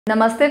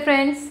Namaste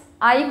friends,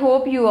 I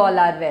hope you all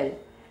are well.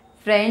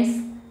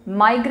 Friends,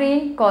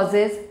 migraine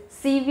causes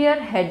severe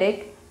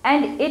headache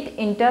and it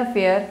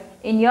interferes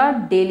in your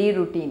daily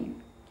routine.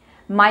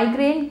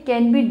 Migraine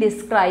can be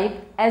described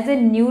as a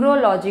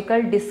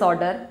neurological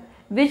disorder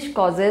which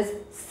causes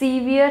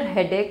severe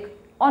headache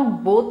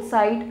on both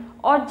sides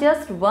or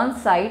just one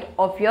side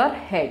of your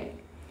head.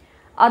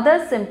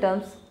 Other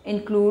symptoms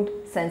include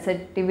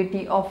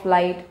sensitivity of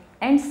light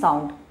and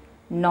sound,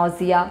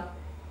 nausea,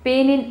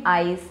 pain in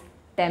eyes,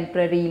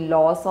 temporary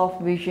loss of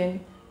vision,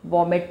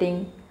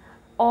 vomiting,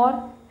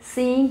 or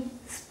seeing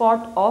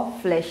spot of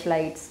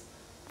flashlights.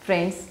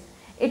 Friends,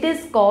 it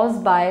is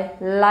caused by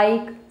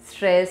like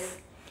stress,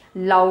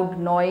 loud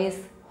noise,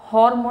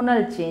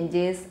 hormonal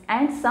changes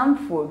and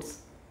some foods.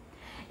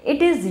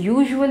 It is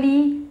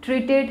usually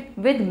treated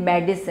with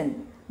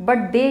medicine,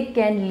 but they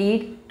can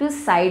lead to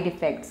side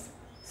effects.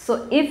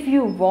 So if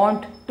you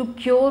want to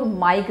cure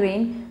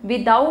migraine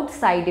without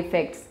side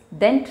effects,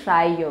 then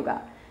try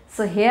yoga.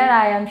 So here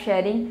I am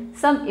sharing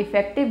some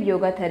effective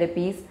yoga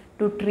therapies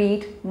to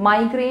treat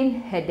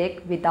migraine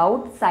headache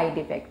without side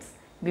effects.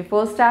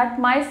 Before start,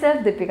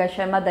 myself Deepika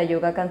Sharma, the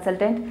yoga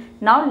consultant.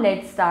 Now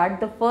let's start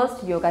the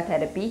first yoga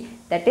therapy,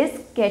 that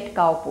is cat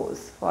cow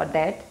pose. For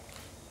that,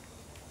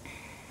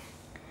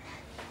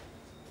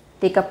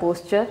 take a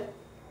posture.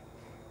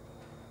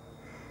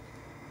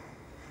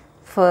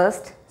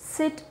 First,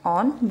 sit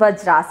on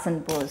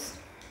Vajrasan pose.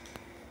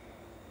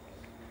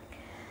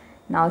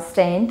 Now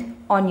stand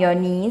on your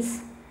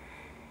knees.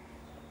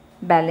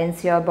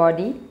 Balance your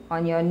body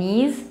on your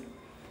knees.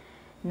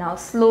 Now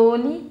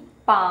slowly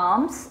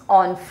palms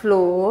on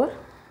floor.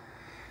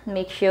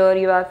 Make sure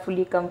you are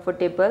fully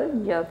comfortable.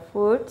 Your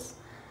foot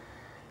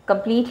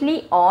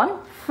completely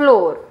on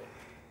floor.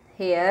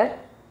 Here,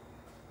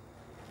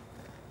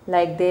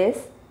 like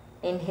this.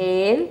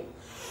 Inhale.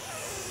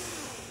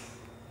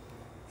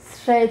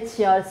 Stretch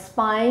your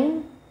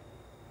spine.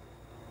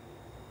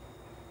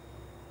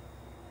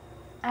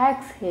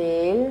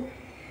 Exhale.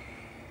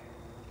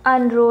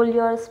 Unroll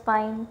your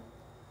spine.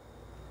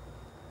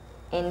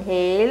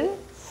 Inhale.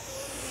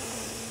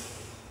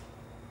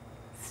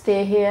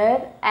 Stay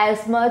here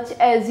as much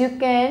as you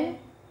can.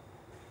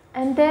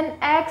 And then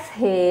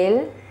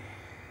exhale.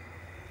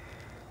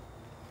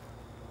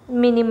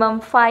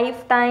 Minimum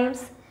 5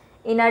 times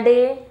in a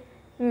day.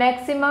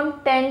 Maximum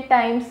 10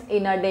 times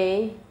in a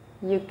day.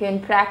 You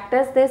can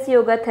practice this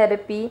yoga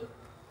therapy.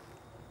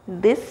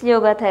 This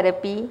yoga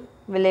therapy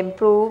will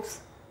improve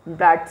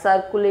blood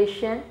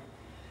circulation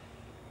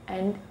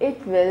and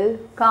it will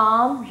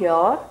calm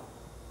your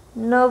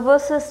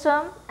nervous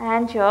system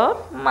and your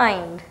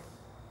mind.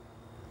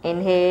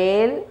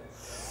 Inhale.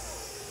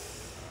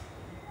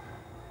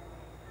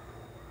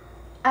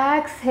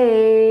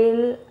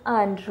 Exhale.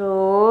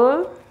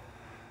 Unroll.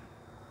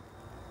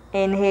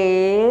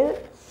 Inhale.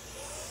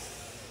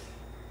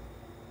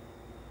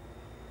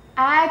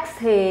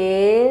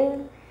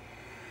 Exhale.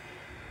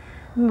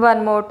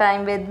 One more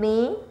time with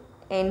me.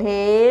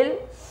 Inhale.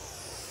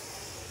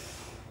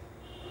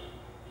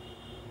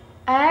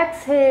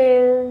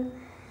 Exhale.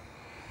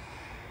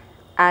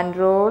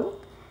 Unroll.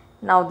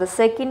 Now the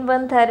second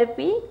one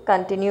therapy.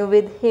 Continue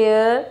with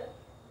here.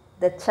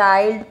 The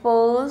child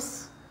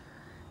pose.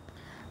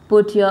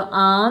 Put your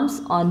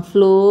arms on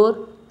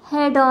floor.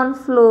 Head on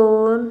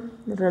floor.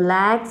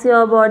 Relax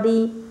your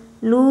body.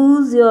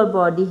 Lose your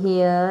body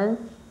here.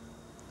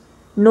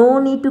 No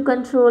need to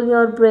control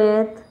your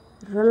breath.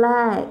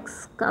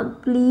 Relax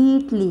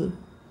completely.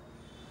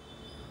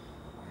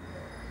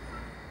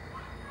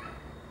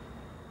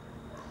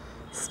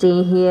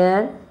 Stay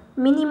here.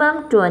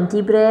 Minimum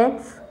 20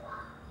 breaths.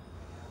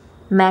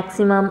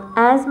 Maximum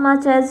as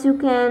much as you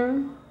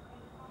can.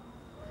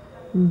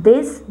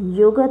 This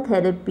yoga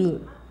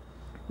therapy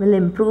will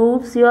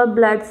improve your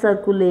blood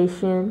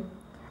circulation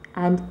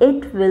and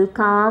it will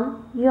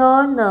calm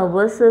your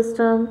nervous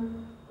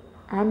system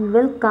and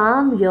will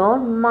calm your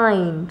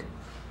mind.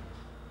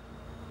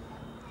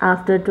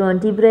 After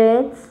 20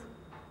 breaths,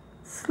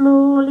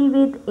 slowly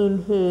with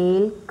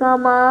inhale,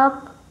 come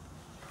up.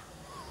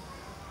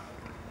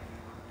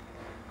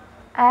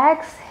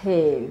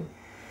 Exhale.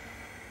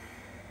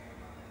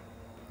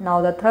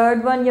 Now the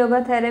third one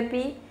yoga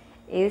therapy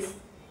is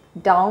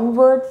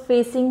downward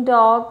facing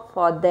dog.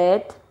 For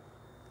that,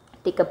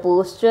 take a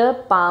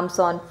posture, palms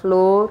on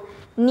floor,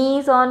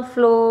 knees on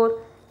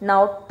floor.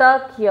 Now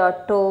tuck your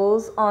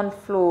toes on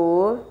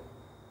floor.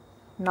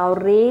 Now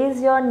raise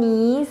your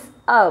knees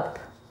up.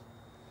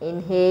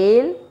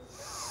 Inhale.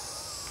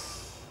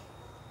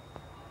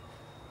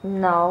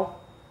 Now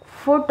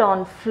foot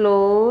on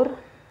floor.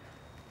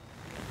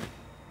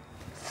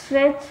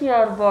 Stretch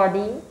your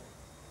body.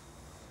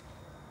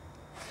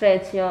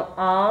 Stretch your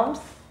arms.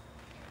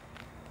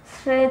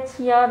 Stretch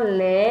your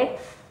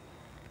legs.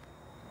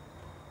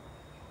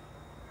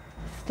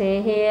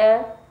 Stay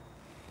here.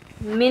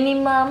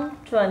 Minimum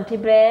 20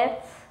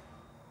 breaths.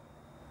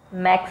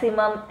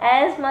 Maximum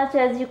as much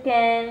as you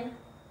can.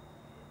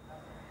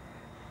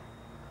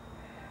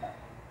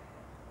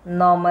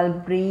 Normal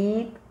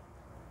breathe.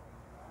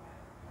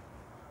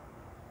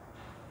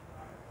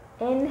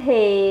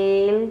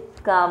 Inhale,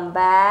 come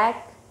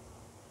back.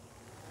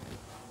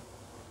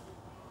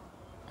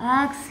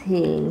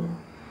 Exhale.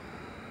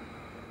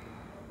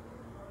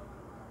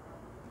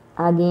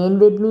 Again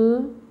with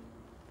me.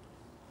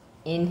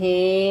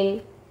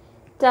 Inhale,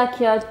 tuck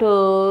your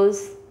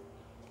toes.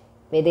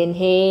 With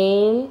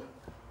inhale,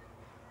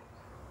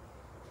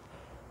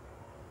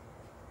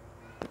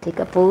 take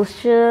a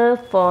posture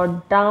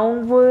for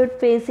downward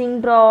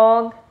facing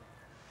dog.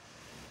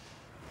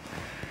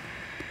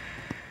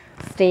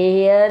 Stay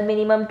here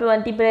minimum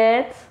 20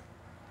 breaths.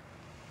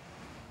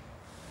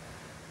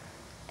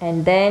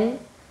 And then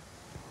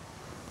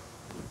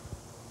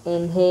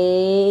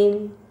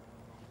inhale,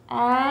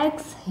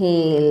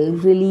 exhale,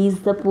 release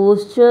the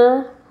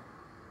posture.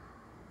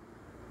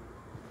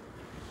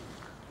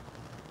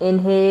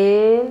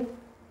 Inhale,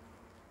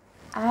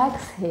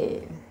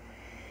 exhale.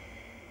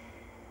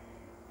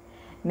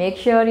 Make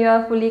sure you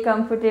are fully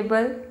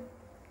comfortable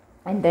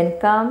and then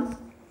come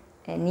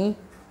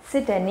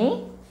sit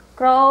any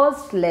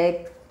crossed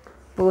leg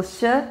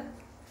posture.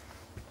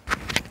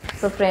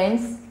 So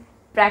friends,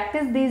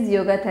 practice these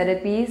yoga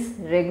therapies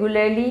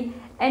regularly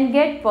and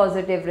get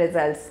positive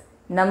results.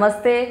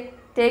 Namaste,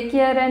 take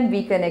care and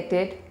be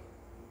connected.